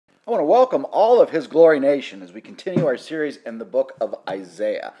I want to welcome all of His Glory Nation as we continue our series in the book of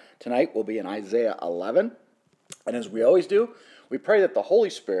Isaiah. Tonight we'll be in Isaiah 11, and as we always do, we pray that the Holy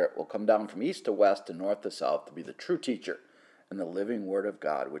Spirit will come down from east to west and north to south to be the true teacher and the living Word of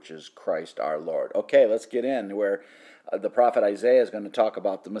God, which is Christ our Lord. Okay, let's get in where the prophet Isaiah is going to talk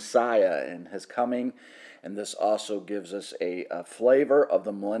about the Messiah and His coming, and this also gives us a flavor of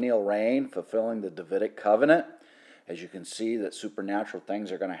the millennial reign, fulfilling the Davidic covenant. As you can see, that supernatural things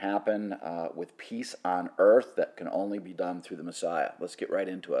are going to happen with peace on earth that can only be done through the Messiah. Let's get right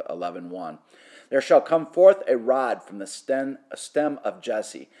into it. 11:1. There shall come forth a rod from the stem of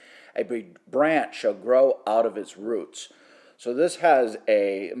Jesse. A branch shall grow out of its roots. So this has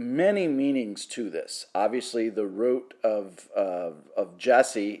many meanings to this. Obviously, the root of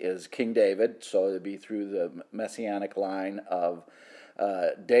Jesse is King David, so it would be through the messianic line of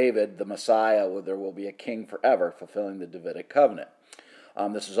David, the Messiah, where there will be a king forever, fulfilling the Davidic covenant.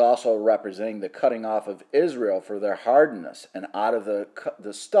 This is also representing the cutting off of Israel for their hardness, and out of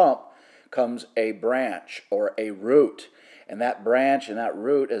the stump comes a branch or a root, and that branch and that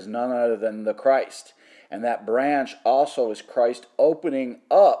root is none other than the Christ. And that branch also is Christ opening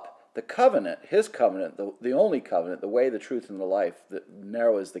up the covenant, His covenant, the only covenant, the way, the truth, and the life,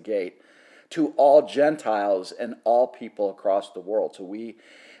 narrow is the gate, to all Gentiles and all people across the world. So we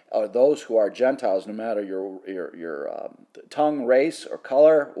are those who are Gentiles, no matter your tongue, race, or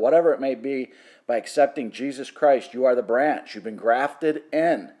color, whatever it may be. By accepting Jesus Christ, you are the branch. You've been grafted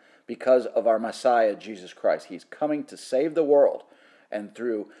in because of our Messiah, Jesus Christ. He's coming to save the world, and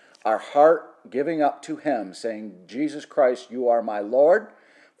through our heart giving up to Him, saying, Jesus Christ, you are my Lord.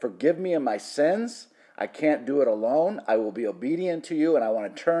 Forgive me of my sins. I can't do it alone. I will be obedient to you, and I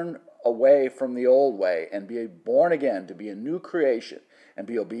want to turn away from the old way and be born again, to be a new creation and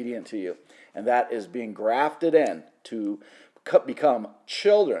be obedient to you. And that is being grafted in to become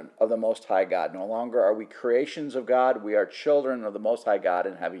children of the Most High God. No longer are we creations of God. We are children of the Most High God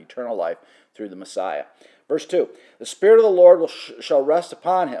and have eternal life through the Messiah. Verse 2, the Spirit of the Lord shall rest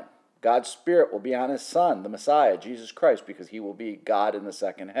upon Him. God's Spirit will be on His Son, the Messiah, Jesus Christ, because He will be God in the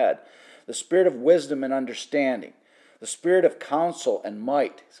second head. The Spirit of wisdom and understanding. The Spirit of counsel and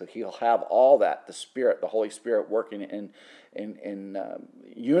might. So He'll have all that. The Spirit, the Holy Spirit, working in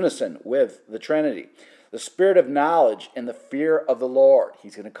unison with the Trinity. The Spirit of knowledge and the fear of the Lord.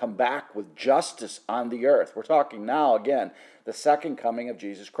 He's going to come back with justice on the earth. We're talking now, again, the second coming of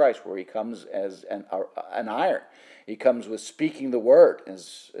Jesus Christ, where He comes as an iron. He comes with speaking the word,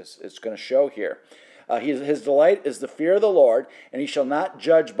 as it's going to show here. His delight is the fear of the Lord, and He shall not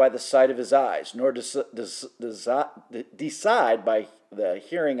judge by the sight of His eyes, nor decide by the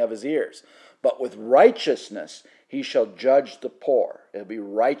hearing of His ears. But with righteousness He shall judge the poor. It'll be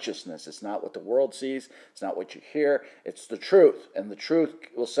righteousness. It's not what the world sees. It's not what you hear. It's the truth. And the truth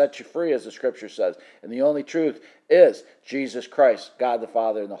will set you free, as the Scripture says. And the only truth is Jesus Christ, God the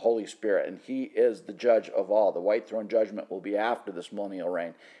Father, and the Holy Spirit. And He is the judge of all. The white throne judgment will be after this millennial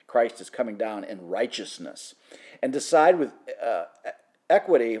reign. Christ is coming down in righteousness. And decide with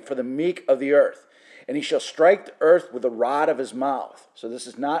equity for the meek of the earth. And He shall strike the earth with the rod of His mouth. So this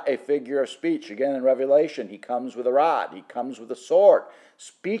is not a figure of speech. Again, in Revelation, He comes with a rod. He comes with a sword,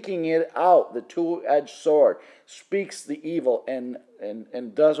 speaking it out, the two-edged sword, speaks the evil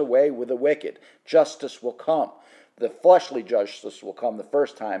and does away with the wicked. Justice will come. The fleshly justice will come the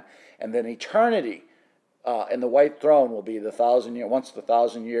first time, and then eternity. And the white throne will be the 1,000 years. Once the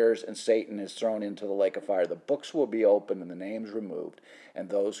 1,000 years, and Satan is thrown into the lake of fire. The books will be opened and the names removed, and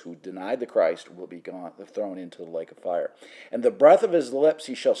those who denied the Christ will be thrown into the lake of fire. And the breath of His lips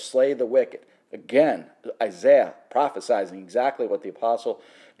He shall slay the wicked. Again, Isaiah prophesizing exactly what the Apostle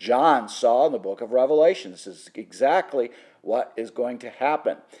John saw in the book of Revelation. This is exactly what is going to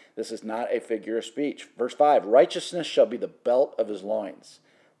happen. This is not a figure of speech. Verse 5, righteousness shall be the belt of His loins.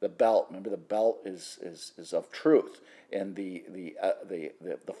 The belt, remember, the belt is of truth, and the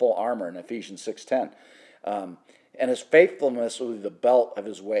full armor in Ephesians 6:10. And His faithfulness will be the belt of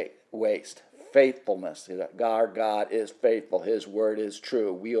His waist. Faithfulness. Our God is faithful. His word is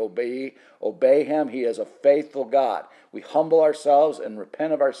true. We obey Him. He is a faithful God. We humble ourselves and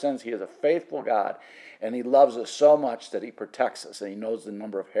repent of our sins. He is a faithful God, and He loves us so much that He protects us, and He knows the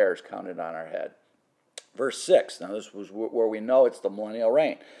number of hairs counted on our head. Verse 6, now this was where we know it's the millennial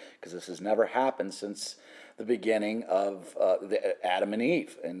reign, because this has never happened since the beginning of Adam and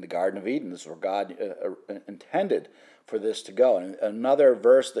Eve in the Garden of Eden. This is where God intended for this to go. And another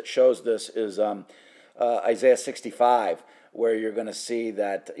verse that shows this is Isaiah 65, where you're going to see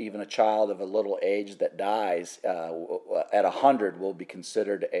that even a child of a little age that dies at 100 will be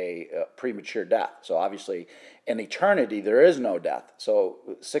considered a premature death. So obviously, in eternity, there is no death.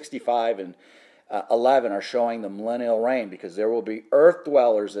 So 65 and 11 are showing the millennial reign, because there will be earth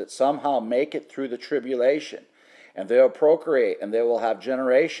dwellers that somehow make it through the tribulation, and they'll procreate, and they will have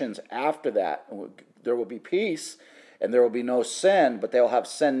generations after that. There will be peace, and there will be no sin, but they'll have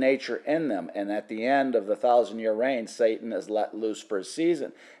sin nature in them. And at the end of the 1,000-year reign, Satan is let loose for a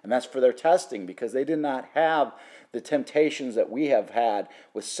season. And that's for their testing, because they did not have the temptations that we have had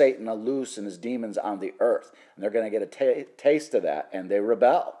with Satan loose and his demons on the earth. And they're going to get a taste of that, and they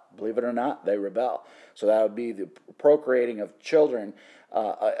rebel. Believe it or not, they rebel. So that would be the procreating of children,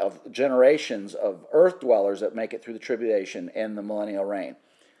 of generations of earth dwellers that make it through the tribulation in the millennial reign.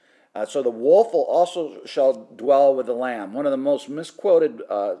 So the wolf will also shall dwell with the lamb. One of the most misquoted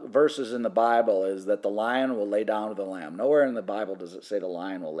verses in the Bible is that the lion will lay down with the lamb. Nowhere in the Bible does it say the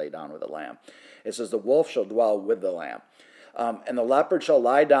lion will lay down with the lamb. It says the wolf shall dwell with the lamb. And the leopard shall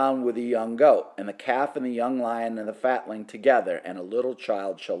lie down with the young goat, and the calf and the young lion and the fatling together, and a little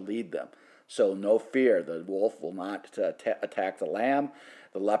child shall lead them. So no fear, the wolf will not attack the lamb,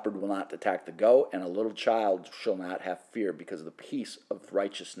 the leopard will not attack the goat, and a little child shall not have fear, because of the peace of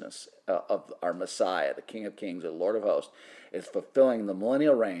righteousness of our Messiah, the King of Kings, the Lord of Hosts, is fulfilling the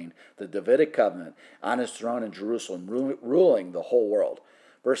millennial reign, the Davidic covenant, on his throne in Jerusalem, ruling the whole world.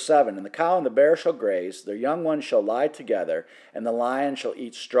 Verse 7, and the cow and the bear shall graze, their young ones shall lie together, and the lion shall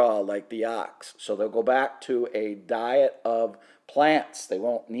eat straw like the ox. So they'll go back to a diet of plants. They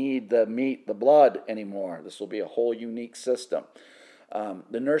won't need the meat, the blood anymore. This will be a whole unique system.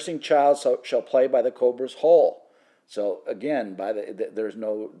 The nursing child shall play by the cobra's hole. So again, there's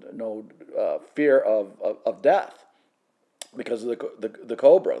no fear of death because of the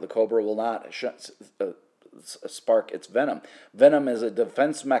cobra. The cobra will not spark its venom. Venom is a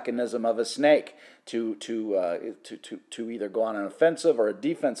defense mechanism of a snake to either go on an offensive or a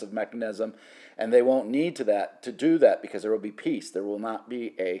defensive mechanism, and they won't need to do that, because there will be peace. There will not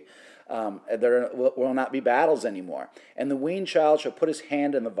be there will not be battles anymore. And the weaned child shall put his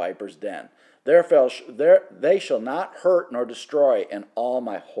hand in the viper's den. Therefore they shall not hurt nor destroy in all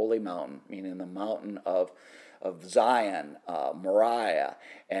my holy mountain, meaning the mountain of Zion, Moriah,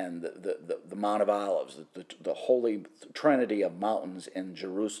 and the Mount of Olives, the holy trinity of mountains in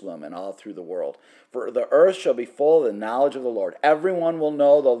Jerusalem and all through the world. For the earth shall be full of the knowledge of the Lord. Everyone will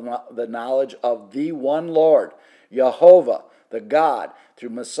know the knowledge of the one Lord, Jehovah, the God, through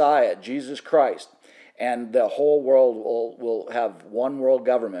Messiah, Jesus Christ. And the whole world will have one world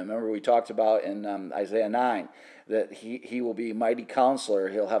government. Remember, we talked about in Isaiah 9 that he will be mighty counselor.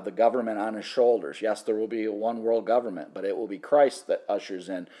 He'll have the government on his shoulders. Yes, there will be a one world government, but it will be Christ that ushers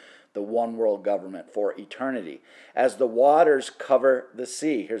in the one world government for eternity. As the waters cover the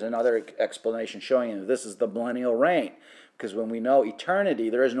sea. Here's another explanation showing you this is the millennial reign. Because when we know eternity,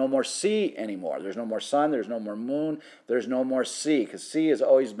 there is no more sea anymore. There's no more sun, there's no more moon, there's no more sea. Because sea has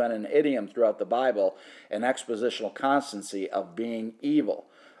always been an idiom throughout the Bible, an expositional constancy of being evil.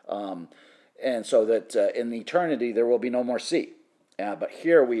 And so that in eternity, there will be no more sea. But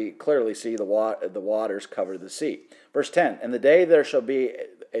here we clearly see the waters cover the sea. Verse 10, in the day there shall be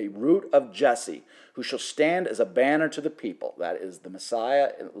a root of Jesse, who shall stand as a banner to the people. That is the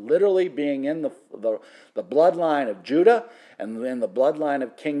Messiah, literally being in the bloodline of Judah and in the bloodline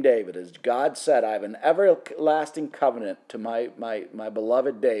of King David. As God said, I have an everlasting covenant to my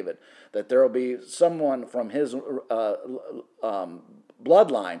beloved David, that there will be someone from his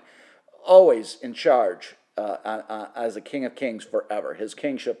bloodline always in charge as the King of Kings forever. His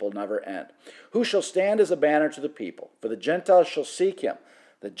kingship will never end. Who shall stand as a banner to the people? For the Gentiles shall seek him.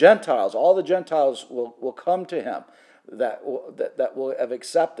 The Gentiles, all the Gentiles will come to him that will have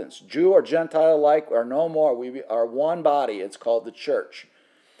acceptance. Jew or Gentile alike are no more. We are one body. It's called the church.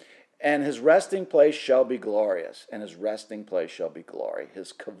 And his resting place shall be glorious. And his resting place shall be glory.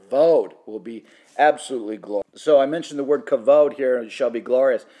 His kavod will be absolutely glorious. So I mentioned the word kavod here, and it shall be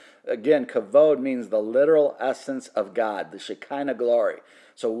glorious. Again, kavod means the literal essence of God, the Shekinah glory.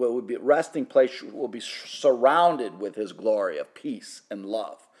 So it would be resting place will be surrounded with his glory of peace and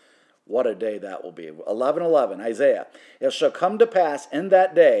love. What a day that will be. 11:11, Isaiah. It shall come to pass in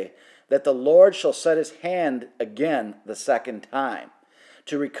that day that the Lord shall set his hand again the second time,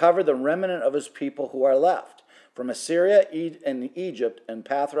 to recover the remnant of his people who are left, from Assyria and Egypt and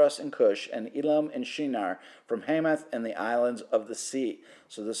Pathros and Cush and Elam and Shinar, from Hamath and the islands of the sea.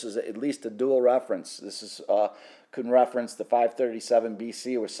 So this is at least a dual reference. This is can reference the 537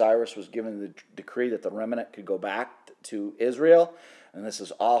 BC, where Cyrus was given the decree that the remnant could go back to Israel. And this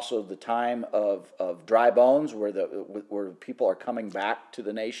is also the time of dry bones, where people are coming back to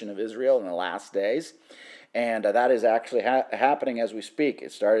the nation of Israel in the last days. And that is actually happening as we speak.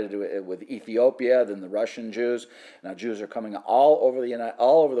 It started with Ethiopia, then the Russian Jews. Now Jews are coming all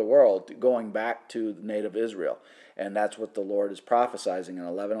over the world, going back to native Israel. And that's what the Lord is prophesying in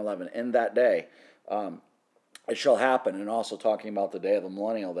 11:11. In that day, it shall happen, and also talking about the day of the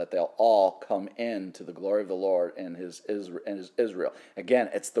millennial, that they'll all come into the glory of the Lord and his Israel. Again,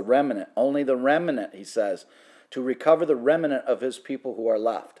 it's the remnant, only the remnant, he says, to recover the remnant of his people who are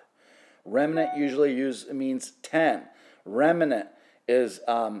left. Remnant usually means 10. Remnant is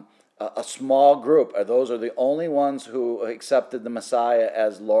a small group. Those are the only ones who accepted the Messiah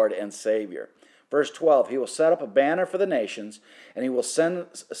as Lord and Savior. Verse 12, he will set up a banner for the nations, and he will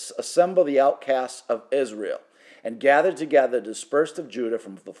assemble the outcasts of Israel, and gather together the dispersed of Judah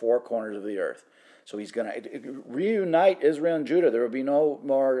from the four corners of the earth. So he's going to reunite Israel and Judah. There will be no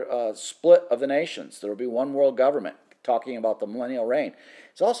more split of the nations. There will be one world government, talking about the millennial reign.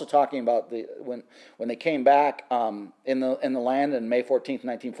 It's also talking about when they came back in the land in May 14th,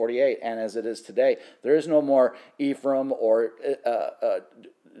 1948, and as it is today, there is no more Ephraim or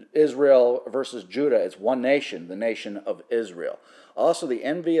Israel versus Judah. It's one nation, the nation of Israel. Also, the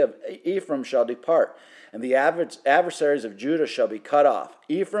envy of Ephraim shall depart, and the adversaries of Judah shall be cut off.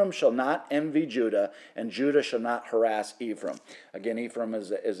 Ephraim shall not envy Judah, and Judah shall not harass Ephraim. Again, Ephraim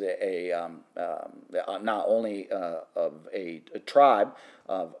is not only of a tribe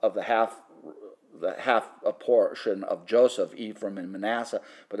of the half a portion of Joseph, Ephraim and Manasseh,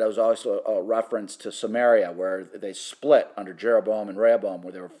 but that was also a reference to Samaria, where they split under Jeroboam and Rehoboam,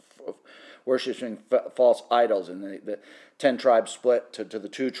 where they were worshiping false idols, and the 10 tribes split to the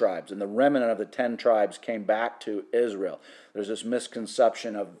 2 tribes, and the remnant of the 10 tribes came back to Israel. There's this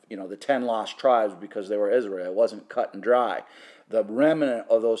misconception of the 10 lost tribes because they were Israel. It wasn't cut and dry. The remnant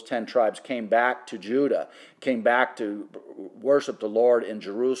of those 10 tribes came back to Judah, came back to worship the Lord in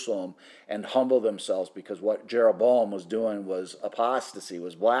Jerusalem and humble themselves, because what Jeroboam was doing was apostasy,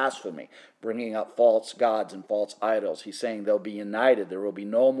 was blasphemy, bringing up false gods and false idols. He's saying they'll be united. There will be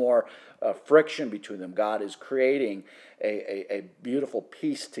no more friction between them. God is creating a beautiful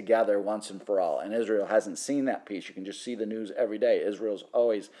peace together once and for all. And Israel hasn't seen that peace. You can just see the news every day. Israel's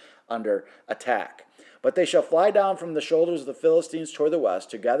always under attack. But they shall fly down from the shoulders of the Philistines toward the west.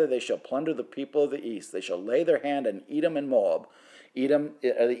 Together they shall plunder the people of the east. They shall lay their hand on Edom and Moab. Edom,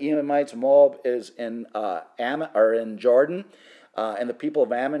 the Edomites, Moab is in Jordan, and the people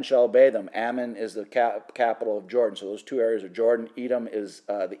of Ammon shall obey them. Ammon is the capital of Jordan. So those 2 areas of Jordan. Edom is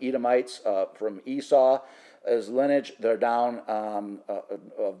the Edomites from Esau. As lineage, they're down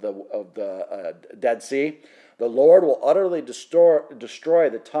of the Dead Sea. The Lord will utterly destroy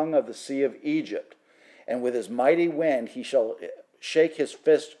the tongue of the sea of Egypt, and with his mighty wind he shall shake his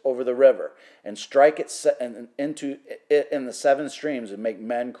fist over the river, and strike it into it in the 7 streams, and make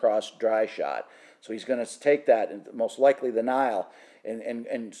men cross dry shod. So he's going to take that, and most likely the Nile,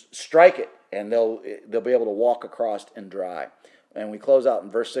 and strike it, and they'll be able to walk across in dry. And we close out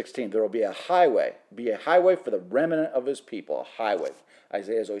in verse 16. There will be a highway for the remnant of his people, a highway.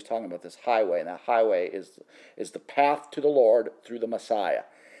 Isaiah is always talking about this highway, and that highway is the path to the Lord through the Messiah.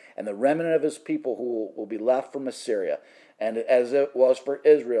 And the remnant of his people who will be left from Assyria, and as it was for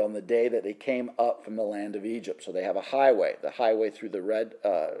Israel in the day that they came up from the land of Egypt. So they have a highway, the highway through the Red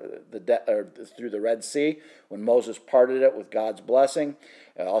Sea, when Moses parted it with God's blessing.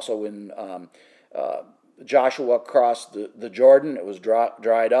 Also when Joshua crossed the Jordan, it was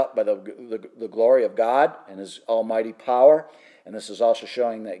dried up by the glory of God and his almighty power. And this is also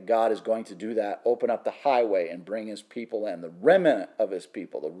showing that God is going to do that, open up the highway and bring his people in, the remnant of his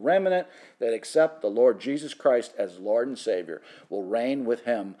people, the remnant that accept the Lord Jesus Christ as Lord and Savior, will reign with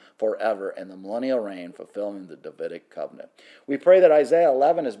him forever in the millennial reign, fulfilling the Davidic covenant. We pray that Isaiah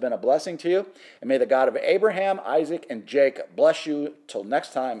 11 has been a blessing to you, and may the God of Abraham, Isaac, and Jacob bless you till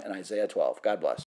next time in Isaiah 12. God bless.